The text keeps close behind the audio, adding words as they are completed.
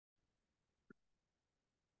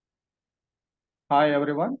Hi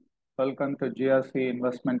everyone, welcome to GRC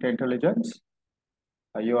Investment Intelligence.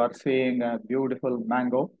 You are seeing a beautiful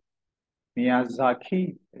mango,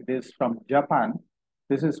 Miyazaki. It is from Japan.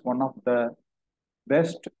 This is one of the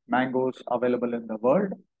best mangoes available in the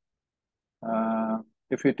world. Uh,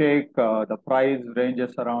 if you take the price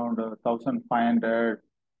ranges around 1,500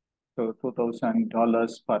 to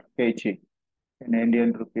 $2,000 per kg. In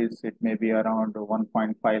Indian rupees, it may be around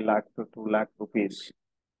 1.5 lakh to 2 lakh rupees.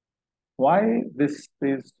 Why this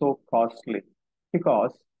is so costly?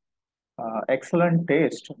 Because excellent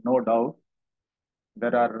taste, no doubt.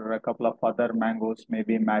 There are a couple of other mangoes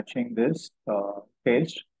maybe matching this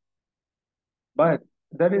taste, but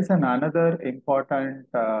there is another important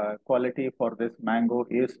quality for this mango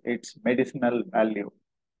is its medicinal value.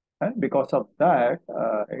 Because of that,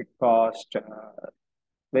 it cost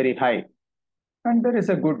very high, and there is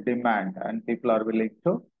a good demand, and people are willing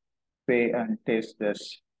to pay and taste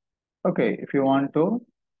this. Okay, if you want to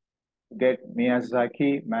get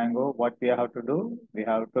Miyazaki mango, what we have to do? We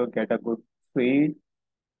have to get a good seed,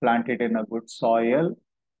 plant it in a good soil,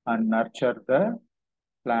 and nurture the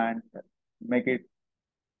plant, make it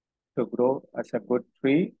to grow as a good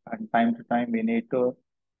tree. And time to time, we need to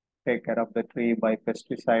take care of the tree by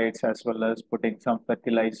pesticides as well as putting some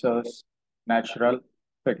fertilizers, natural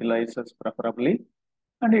fertilizers preferably,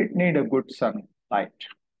 and it need a good sunlight.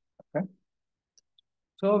 Okay.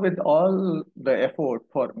 So with all the effort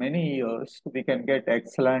for many years, we can get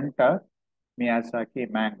excellent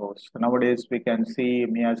Miyazaki mangoes. Nowadays, we can see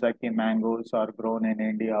Miyazaki mangoes are grown in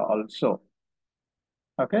India also.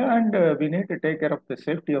 Okay, and we need to take care of the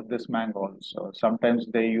safety of this mango also. Sometimes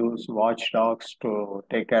they use watchdogs to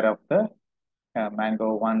take care of the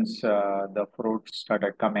mango once the fruit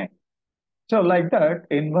started coming. So, like that,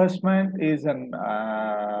 investment is an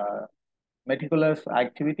meticulous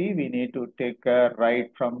activity. We need to take care right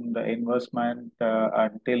from the investment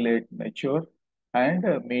until it mature and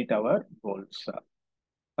meet our goals.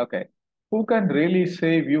 Okay. Who can really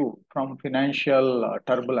save you from financial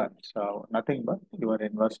turbulence? Nothing but your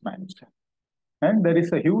investments. And there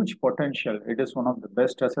is a huge potential. It is one of the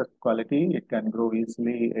best asset quality. It can grow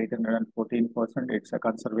easily 814%. It's a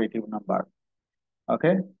conservative number.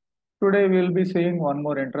 Okay. Today we'll be seeing one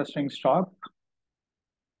more interesting stock.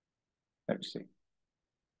 Let's see.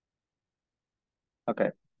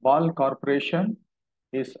 Okay. Ball Corporation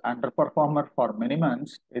is underperformer for many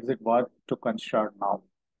months. Is it worth to consider now?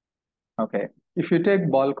 Okay. If you take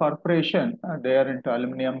Ball Corporation, they are into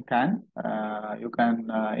aluminum can. You can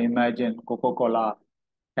imagine Coca-Cola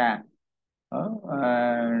can.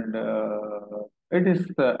 And it is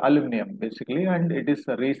aluminum basically, and it is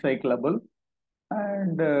recyclable,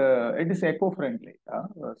 and it is eco-friendly.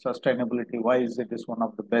 Sustainability wise, it is one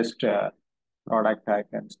of the best product I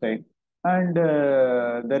can say. And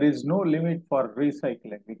there is no limit for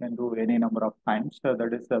recycling. We can do any number of times. So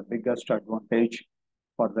that is the biggest advantage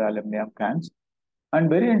for the aluminum cans.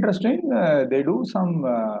 And very interesting, they do some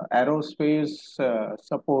aerospace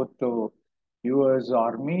support to US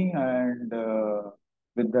Army and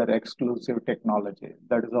with their exclusive technology.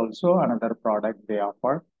 That is also another product they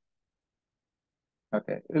offer.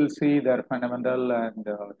 Okay, we'll see their fundamental and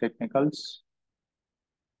technicals.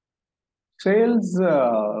 Sales,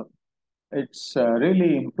 it's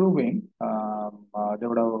really improving. They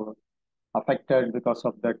would have affected because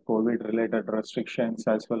of that COVID-related restrictions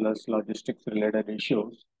as well as logistics-related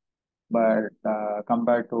issues. But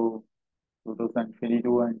compared to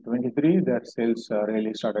 2022 and 23, their sales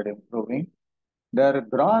really started improving. Their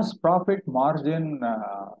gross profit margin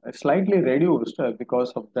is slightly reduced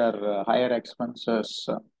because of their higher expenses.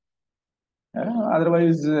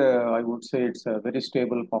 Otherwise, I would say it's a very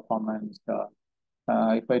stable performance.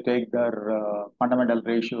 If I take their fundamental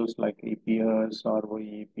ratios like EPS or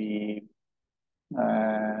OEP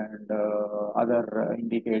and other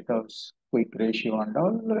indicators, quick ratio and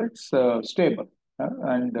all, it's stable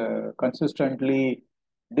and consistently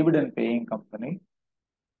dividend paying company.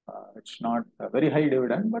 It's not a very high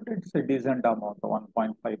dividend, but it's a decent amount,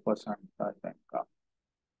 1.5%, I think.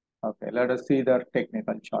 Okay, let us see the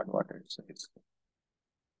technical chart, what it says.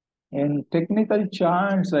 In technical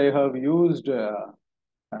charts, I have used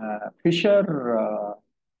Fisher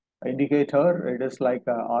indicator. It is like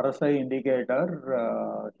a RSI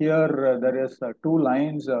indicator. Here there is two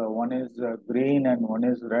lines. One is green and one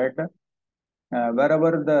is red.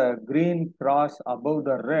 Wherever the green cross above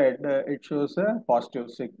the red, it shows a positive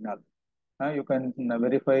signal. You can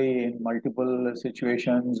verify in multiple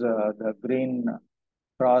situations the green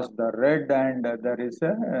cross the red and there is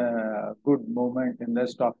a good movement in the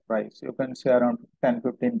stock price. You can say around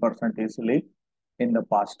 10-15% easily in the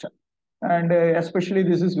past. And especially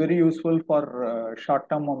this is very useful for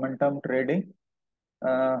short-term momentum trading.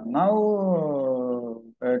 Now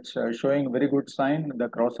it's showing very good sign. The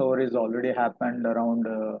crossover is already happened around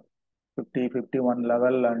 50, 51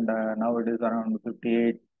 level, and now it is around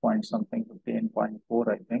 58 point something, 15.4,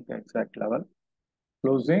 I think, exact level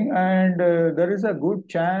closing. And there is a good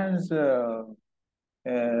chance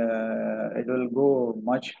it will go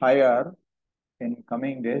much higher in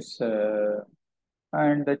coming days.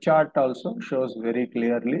 And the chart also shows very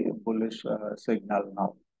clearly bullish signal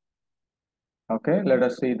now. Okay, let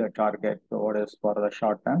us see the target. So what is for the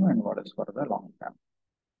short term and what is for the long term.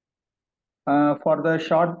 For the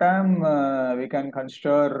short term, we can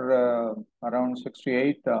consider around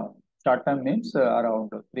 68. Short term means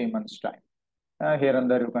around 3 months time. Here and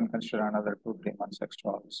there, you can consider another 2, 3 months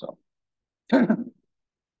extra also.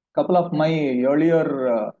 Couple of my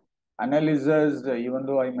earlier analysis, even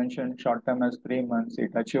though I mentioned short term as 3 months,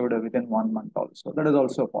 it achieved within 1 month also. That is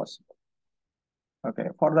also possible. Okay,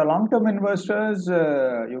 for the long-term investors,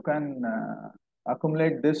 you can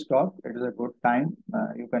accumulate this stock. It is a good time.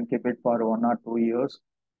 You can keep it for 1 or 2 years,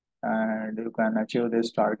 and you can achieve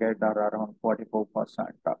this target at around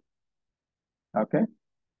 44%. Okay,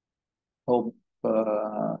 hope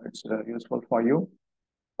it's useful for you.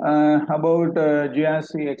 About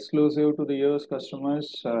GRC exclusive to the US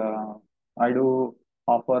customers, I do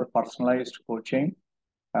offer personalized coaching.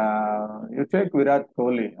 You take Virat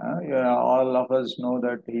Kohli. Yeah, all of us know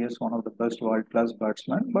that he is one of the best world-class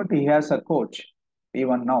batsmen, but he has a coach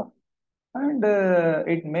even now, and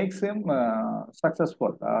it makes him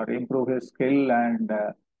successful or improve his skill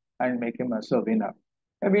and make him as a winner.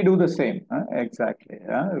 We do the same, exactly.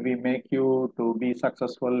 We make you to be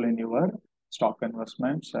successful in your stock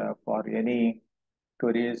investments. For any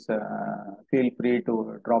queries, feel free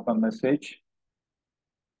to drop a message.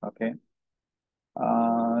 Okay.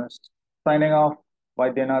 Uh, Signing off,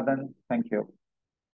 Vaidyanathan. Thank you.